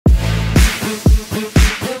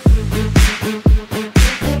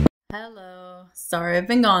Sorry I've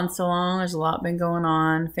been gone so long. There's a lot been going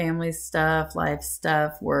on. Family stuff, life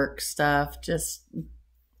stuff, work stuff, just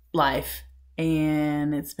life.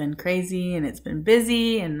 And it's been crazy and it's been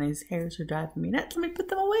busy and these hairs are driving me nuts. Let me put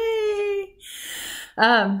them away.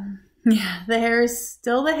 Yeah, the hair is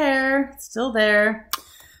still the hair. It's still there.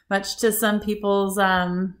 Much to some people's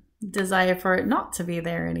desire for it not to be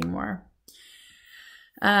there anymore.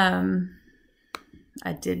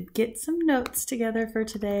 I did get some notes together for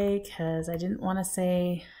today because I wanted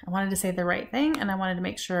to say the right thing and I wanted to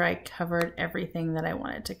make sure I covered everything that I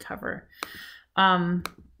wanted to cover.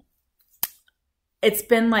 It's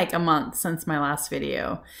been like a month since my last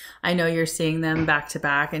video. I know you're seeing them back to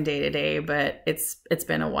back and day to day, but it's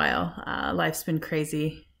been a while. Life's been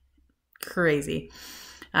crazy.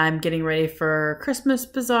 I'm getting ready for Christmas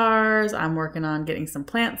bazaars. I'm working on getting some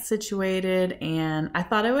plants situated, and I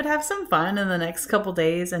thought I would have some fun in the next couple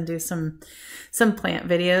days and do some plant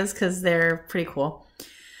videos because they're pretty cool.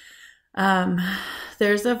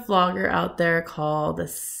 There's a vlogger out there called the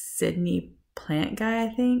Sydney Plant Guy, I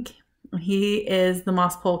think. He is the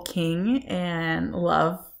moss pole king and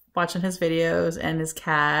love watching his videos, and his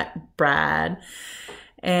cat, Brad.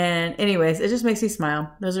 And anyways, it just makes me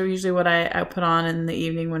smile. Those are usually what I put on in the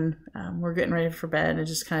evening when we're getting ready for bed and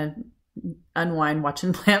just kind of unwind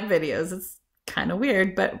watching plant videos. It's kind of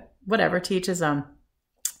weird, but whatever, to each his own.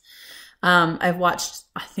 I've watched,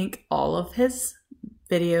 I think, all of his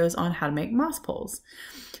videos on how to make moss poles.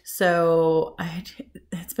 So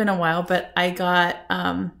it's been a while, but I got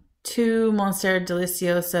 2 Monstera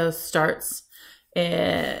Delicioso starts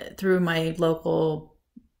through my local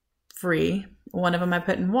free. One of them I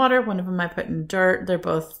put in water, one of them I put in dirt. They're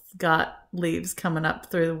both got leaves coming up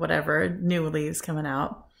through whatever, new leaves coming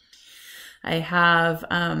out. I have,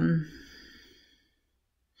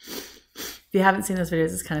 if you haven't seen those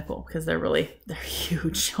videos, it's kind of cool because they're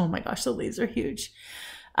huge. Oh my gosh, the leaves are huge.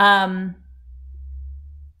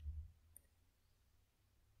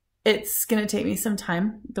 It's going to take me some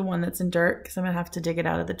time, the one that's in dirt, because I'm going to have to dig it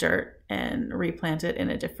out of the dirt and replant it in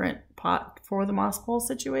a different pot for the moss pole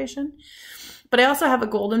situation. But I also have a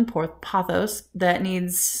golden pothos that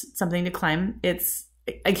needs something to climb.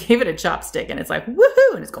 I gave it a chopstick and it's like,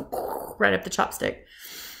 woohoo, and it's going right up the chopstick.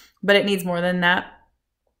 But it needs more than that.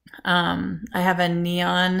 I have a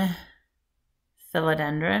neon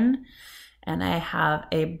philodendron and I have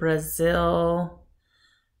a Brazil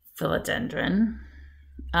philodendron.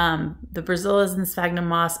 The Brazil is in sphagnum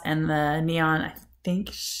moss and the neon, I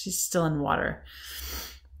think she's still in water.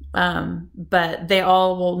 But they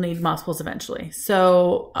all will need moss poles eventually.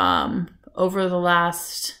 So, over the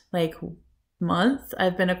last month,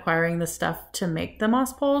 I've been acquiring the stuff to make the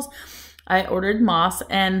moss poles. I ordered moss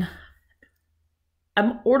and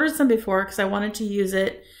I've ordered some before because I wanted to use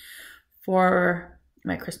it for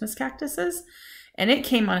my Christmas cactuses, and it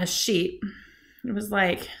came on a sheet. It was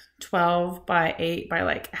like 12 by 8 by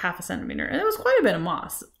like half a centimeter, and it was quite a bit of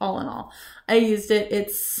moss all in all. I used it.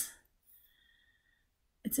 It's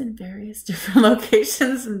in various different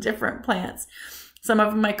locations and different plants. Some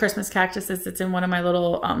of my Christmas cactuses, it's in one of my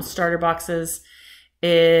little starter boxes.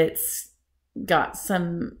 It's got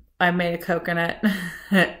some, I made a coconut,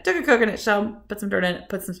 took a coconut shell, put some dirt in it,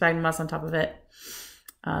 put some sphagnum moss on top of it.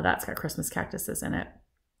 That's got Christmas cactuses in it.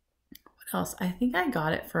 What else? I think I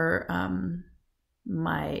got it for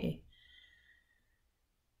my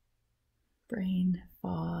brain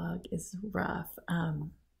fog is rough.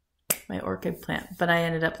 My orchid plant, but I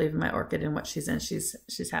ended up leaving my orchid in what she's in. She's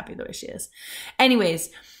happy the way she is. Anyways,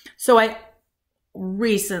 so I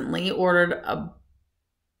recently ordered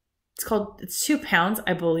it's 2 pounds,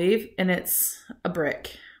 I believe, and it's a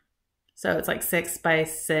brick. So it's like 6 by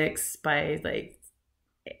 6 by like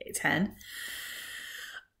 10.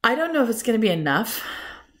 I don't know if it's going to be enough.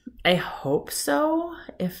 I hope so.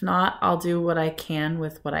 If not, I'll do what I can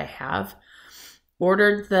with what I have.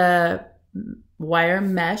 Ordered the wire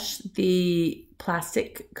mesh, the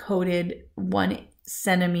plastic coated 1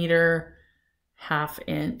 centimeter, 1/2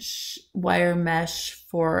 inch wire mesh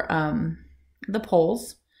for the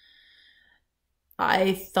poles.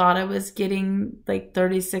 I thought I was getting like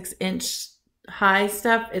 36-inch high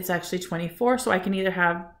stuff. It's actually 24, so I can either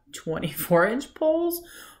have 24-inch poles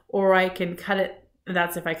or I can cut it.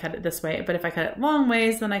 That's if I cut it this way, but if I cut it long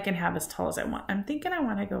ways, then I can have as tall as I want. I'm thinking I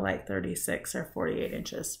want to go like 36 or 48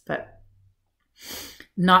 inches, but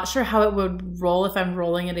not sure how it would roll if I'm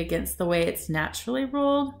rolling it against the way it's naturally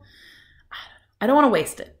rolled. I don't want to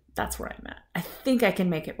waste it. That's where I'm at. I think I can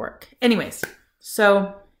make it work. Anyways,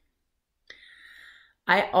 so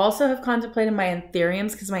I also have contemplated my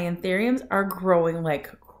anthuriums because my anthuriums are growing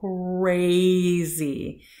like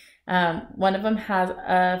crazy. One of them has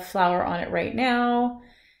a flower on it right now.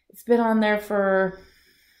 It's been on there for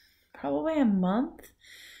probably a month,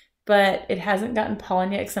 but it hasn't gotten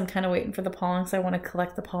pollen yet because I'm kind of waiting for the pollen because I want to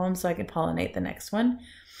collect the pollen so I can pollinate the next one.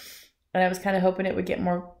 And I was kind of hoping it would get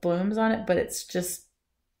more blooms on it, but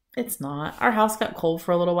it's not. Our house got cold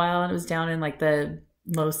for a little while and it was down in like the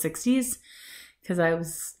low 60s because I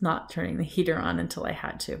was not turning the heater on until I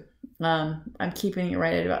had to. I'm keeping it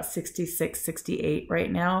right at about 66, 68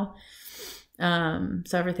 right now.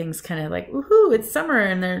 So everything's kind of like, woohoo, it's summer,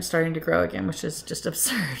 and they're starting to grow again, which is just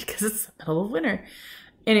absurd because it's the middle of winter.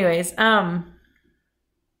 Anyways, I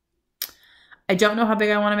don't know how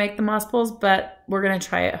big I want to make the moss bowls, but we're going to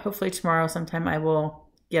try it. Hopefully tomorrow sometime I will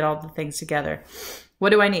get all the things together.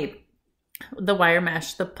 What do I need? The wire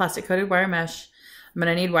mesh, the plastic coated wire mesh. I'm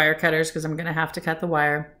going to need wire cutters because I'm going to have to cut the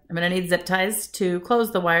wire. I'm going to need zip ties to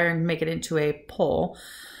close the wire and make it into a pole.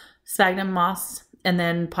 Sphagnum moss, and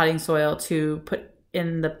then potting soil to put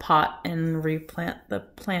in the pot and replant the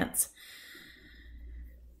plants.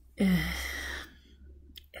 It's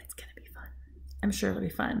going to be fun. I'm sure it'll be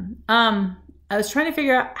fun. I was trying to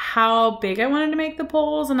figure out how big I wanted to make the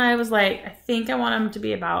poles, and I was like, I think I want them to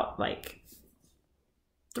be about like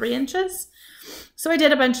 3 inches. So I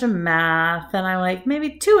did a bunch of math, and I'm like,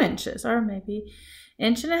 maybe 2 inches or maybe 1.5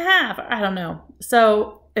 inches. I don't know.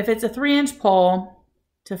 So if it's a 3-inch pole,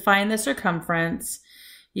 to find the circumference,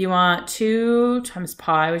 you want 2 times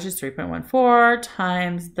pi, which is 3.14,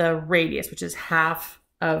 times the radius, which is half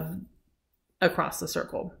of across the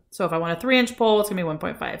circle. So if I want a 3-inch pole, it's gonna be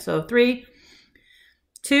 1.5. So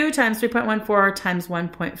 2 times 3.14 times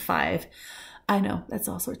 1.5. I know, that's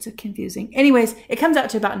all sorts of confusing. Anyways, it comes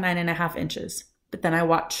out to about 9.5 inches. But then I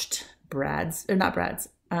watched I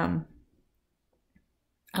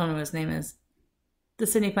don't know what his name is. The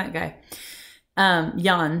Sydney Plant guy.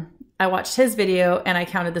 Jan. I watched his video and I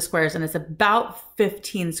counted the squares, and it's about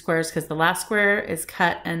 15 squares because the last square is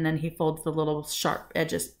cut and then he folds the little sharp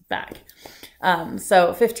edges back.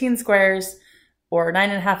 So 15 squares or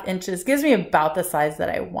 9.5 inches gives me about the size that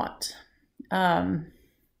I want.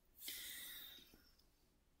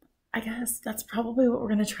 I guess that's probably what we're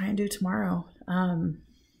going to try and do tomorrow.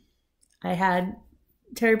 I had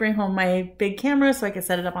Terry bring home my big camera so I could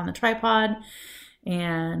set it up on the tripod,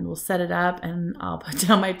 and we'll set it up and I'll put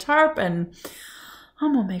down my tarp and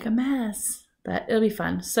I'm going to make a mess, but it'll be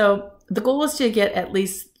fun. So the goal is to get at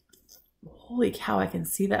least, holy cow, I can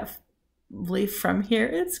see that leaf from here.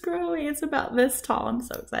 It's growing. It's about this tall. I'm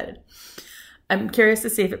so excited. I'm curious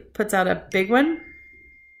to see if it puts out a big one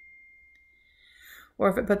or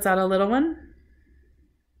if it puts out a little one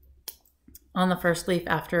on the first leaf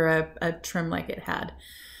after a trim like it had.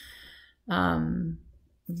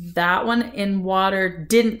 That one in water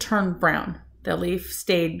didn't turn brown. The leaf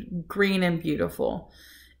stayed green and beautiful.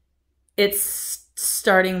 Its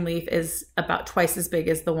starting leaf is about twice as big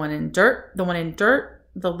as the one in dirt. The one in dirt,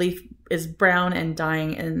 the leaf is brown and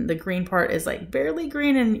dying, and the green part is like barely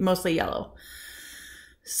green and mostly yellow.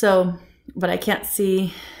 So, but I can't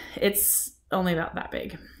see, it's only about that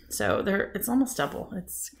big. So it's almost double.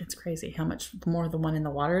 It's crazy how much more the one in the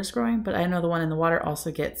water is growing, but I know the one in the water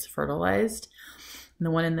also gets fertilized. And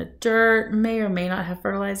the one in the dirt may or may not have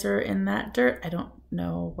fertilizer in that dirt. I don't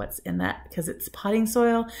know what's in that because it's potting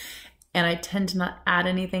soil, and I tend to not add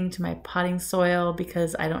anything to my potting soil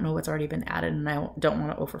because I don't know what's already been added and I don't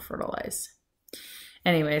want to over fertilize.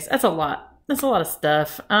 Anyways, that's a lot. That's a lot of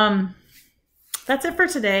stuff. That's it for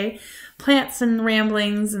today. Plants and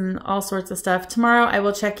ramblings and all sorts of stuff. Tomorrow I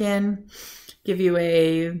will check in, give you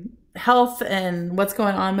a health and what's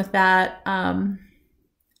going on with that. And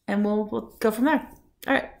we'll go from there.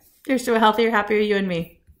 All right. Here's to a healthier, happier you and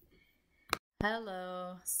me.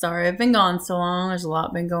 Hello. Sorry I've been gone so long. There's a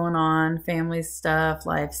lot been going on. Family stuff,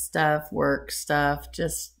 life stuff, work stuff,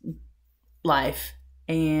 just life.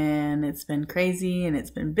 And it's been crazy and it's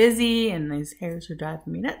been busy and these hairs are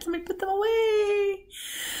driving me nuts. Let me put them away.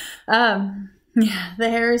 Yeah, the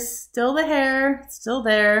hair is still the hair, it's still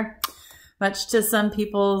there, much to some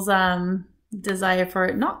people's desire for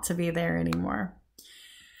it not to be there anymore.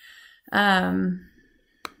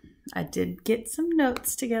 I did get some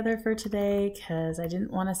notes together for today because I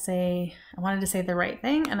wanted to say the right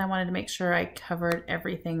thing, and I wanted to make sure I covered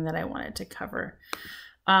everything that I wanted to cover.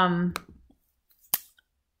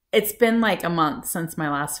 It's been like a month since my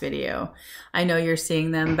last video. I know you're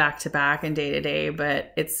seeing them back to back and day to day,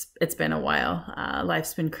 but it's been a while.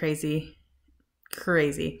 Life's been crazy.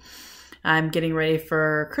 I'm getting ready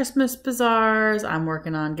for Christmas bazaars. I'm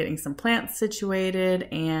working on getting some plants situated,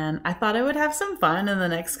 and I thought I would have some fun in the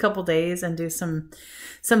next couple days and do some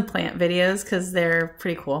plant videos because they're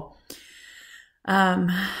pretty cool. Um,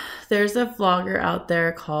 there's a vlogger out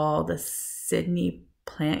there called the Sydney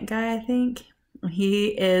Plant Guy, I think. He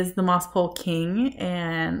is the moss pole king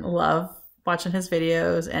and love watching his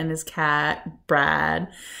videos, and his cat, Brad.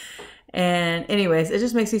 And anyways, it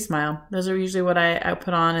just makes me smile. Those are usually what I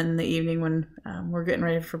put on in the evening when we're getting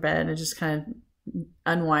ready for bed, and just kind of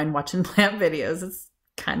unwind watching plant videos. It's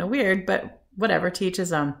kind of weird, but whatever, to each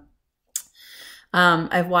his own.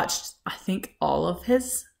 I've watched, I think, all of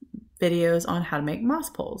his videos on how to make moss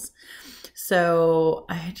poles. So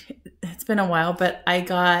it's been a while, but I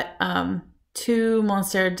got 2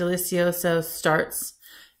 Monstera Delicioso starts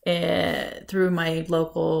through my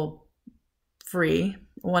local free.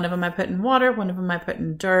 One of them I put in water, one of them I put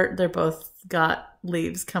in dirt. They're both got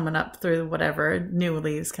leaves coming up through whatever, new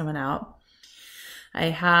leaves coming out. I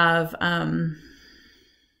have,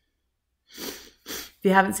 if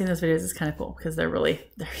you haven't seen those videos, it's kind of cool because they're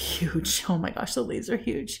huge. Oh my gosh, the leaves are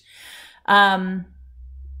huge.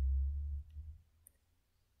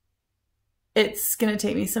 It's going to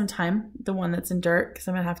take me some time, the one that's in dirt, because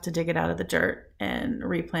I'm going to have to dig it out of the dirt and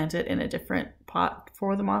replant it in a different pot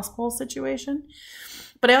for the moss pole situation.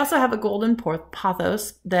 But I also have a golden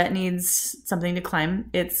pothos that needs something to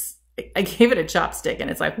climb. I gave it a chopstick,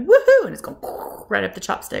 and it's like, woohoo, and it's going right up the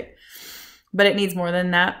chopstick. But it needs more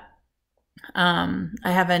than that. I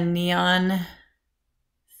have a neon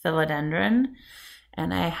philodendron,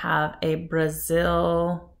 and I have a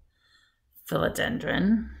Brazil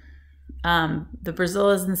philodendron. The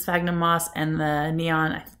Brazil is in sphagnum moss, and the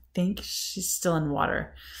neon, I think she's still in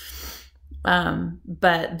water.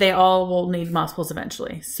 But they all will need moss poles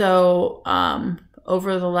eventually. So,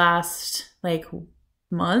 over the last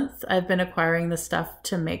month, I've been acquiring the stuff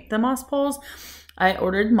to make the moss poles. I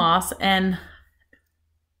ordered moss, and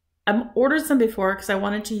I've ordered some before because I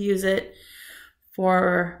wanted to use it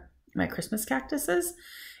for my Christmas cactuses,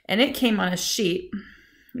 and it came on a sheet.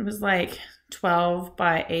 It was like 12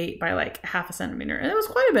 by 8 by like half a centimeter, and it was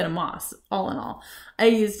quite a bit of moss all in all. I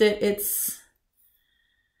used it. It's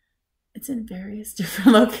in various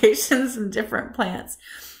different locations and different plants.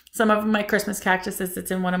 Some of my Christmas cactuses,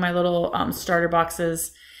 it's in one of my little starter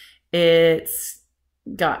boxes. It's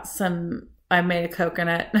got some, I made a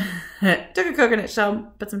coconut, took a coconut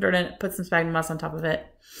shell, put some dirt in it, put some sphagnum moss on top of it.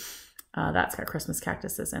 That's got Christmas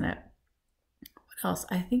cactuses in it. What else?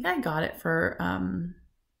 I think I got it for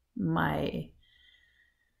my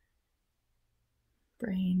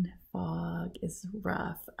brain fog is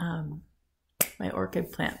rough. My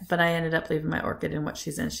orchid plant, but I ended up leaving my orchid in what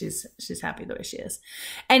she's in. She's happy the way she is.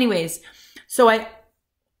 Anyways, so I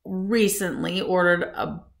recently ordered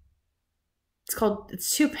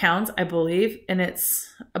it's 2 pounds, I believe, and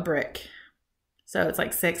it's a brick. So it's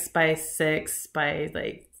like 6 by 6 by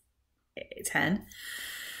like 10.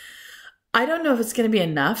 I don't know if it's going to be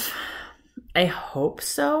enough. I hope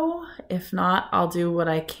so. If not, I'll do what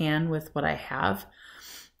I can with what I have.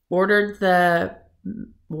 Ordered the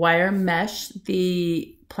wire mesh,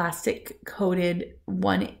 the plastic coated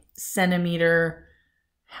 1 centimeter,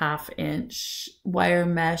 1/2 inch wire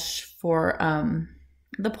mesh for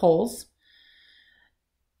the poles.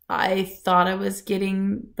 I thought I was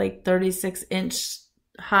getting like 36-inch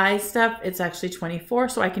high stuff. It's actually 24,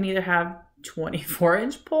 so I can either have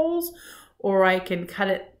 24-inch poles, or I can cut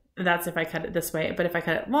it. That's if I cut it this way, but if I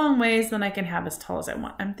cut it long ways, then I can have as tall as I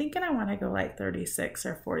want. I'm thinking I want to go like 36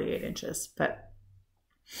 or 48 inches, but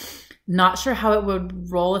not sure how it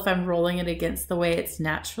would roll if I'm rolling it against the way it's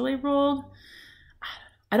naturally rolled.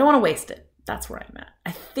 I don't want to waste it. That's where I'm at.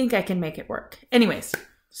 I think I can make it work. Anyways,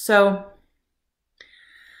 so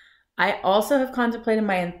I also have contemplated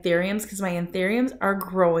my anthuriums, because my anthuriums are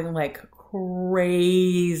growing like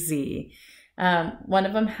crazy. One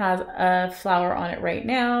of them has a flower on it right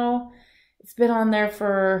now. It's been on there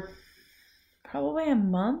for probably a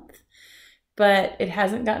month, but it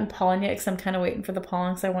hasn't gotten pollen yet because I'm kind of waiting for the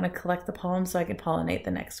pollen, because I want to collect the pollen so I can pollinate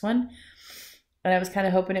the next one. And I was kind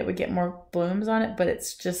of hoping it would get more blooms on it, but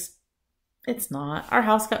it's not. Our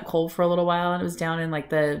house got cold for a little while, and it was down in like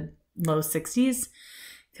the low 60s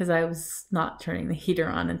because I was not turning the heater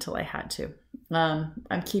on until I had to.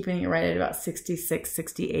 I'm keeping it right at about 66,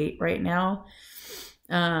 68 right now.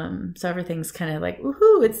 So everything's kind of like,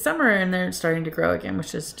 woohoo, it's summer, and they're starting to grow again,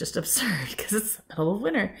 which is just absurd because it's the middle of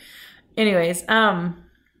winter. Anyways, I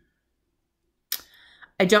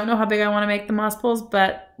don't know how big I want to make the moss poles,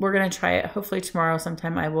 but we're going to try it. Hopefully tomorrow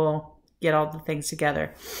sometime I will get all the things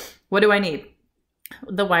together. What do I need?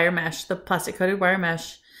 The wire mesh, the plastic coated wire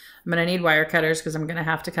mesh. I'm going to need wire cutters because I'm going to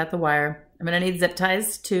have to cut the wire. I'm going to need zip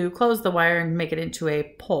ties to close the wire and make it into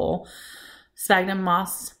a pole. Sphagnum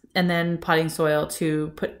moss, and then potting soil to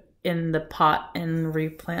put in the pot and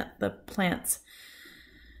replant the plants.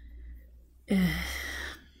 It's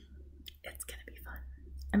gonna be fun.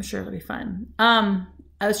 I'm sure it'll be fun.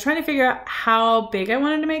 I was trying to figure out how big I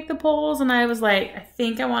wanted to make the poles, and I was like, I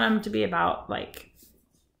think I want them to be about like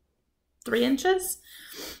 3 inches.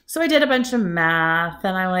 So I did a bunch of math,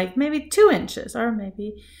 and I like maybe 2 inches or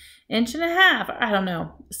maybe 1.5 inches. I don't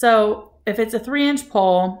know. So if it's a 3-inch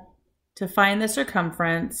pole, to find the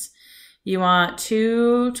circumference, you want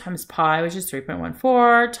 2 times pi, which is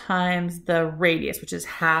 3.14, times the radius, which is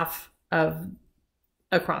half of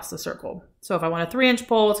across the circle. So if I want a 3-inch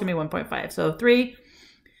pole, it's gonna be 1.5. So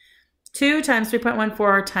 2 times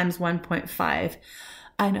 3.14 times 1.5.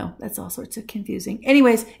 I know, that's all sorts of confusing.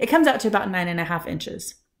 Anyways, it comes out to about 9.5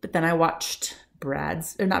 inches. But then I watched I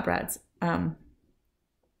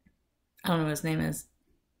don't know what his name is.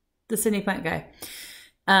 The Sydney Plant guy.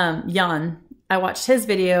 Jan. I watched his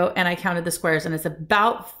video and I counted the squares, and it's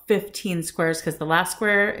about 15 squares because the last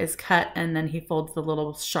square is cut and then he folds the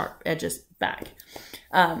little sharp edges back.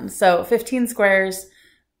 So 15 squares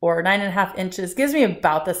or 9.5 inches gives me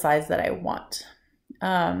about the size that I want.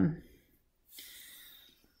 I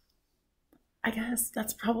guess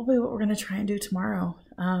that's probably what we're going to try and do tomorrow.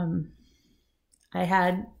 I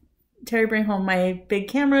had Terry bring home my big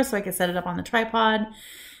camera so I could set it up on the tripod,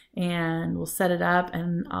 and we'll set it up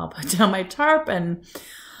and I'll put down my tarp and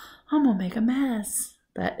I'm going to make a mess,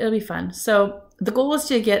 but it'll be fun. So the goal is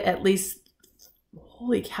to get at least,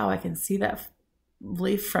 holy cow, I can see that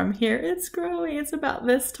leaf from here. It's growing. It's about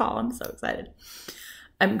this tall. I'm so excited.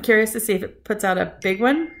 I'm curious to see if it puts out a big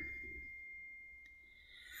one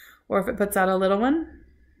or if it puts out a little one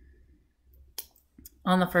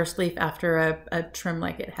on the first leaf after a trim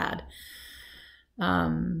like it had.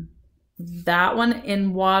 That one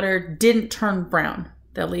in water didn't turn brown.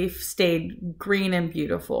 The leaf stayed green and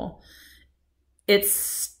beautiful.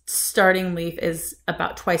 Its starting leaf is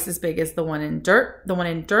about twice as big as the one in dirt. The one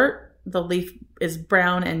in dirt, the leaf is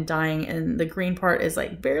brown and dying, and the green part is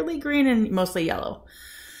like barely green and mostly yellow.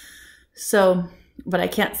 So, but I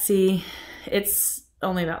can't see, it's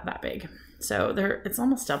only about that big. So it's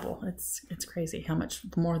almost double. It's crazy how much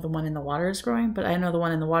more the one in the water is growing, but I know the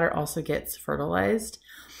one in the water also gets fertilized.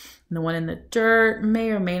 And the one in the dirt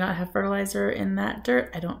may or may not have fertilizer in that dirt.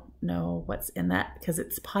 I don't know what's in that because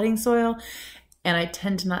it's potting soil. And I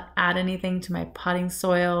tend to not add anything to my potting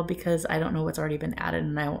soil because I don't know what's already been added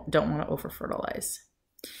and I don't want to over fertilize.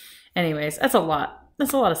 Anyways, that's a lot.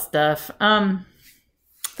 That's a lot of stuff.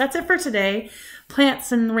 That's it for today.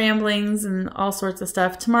 Plants and ramblings and all sorts of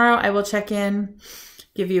stuff. Tomorrow I will check in,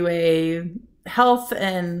 give you a health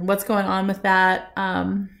and what's going on with that.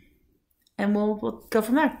 And we'll go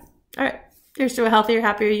from there. All right. Here's to a healthier,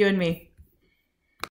 happier you and me.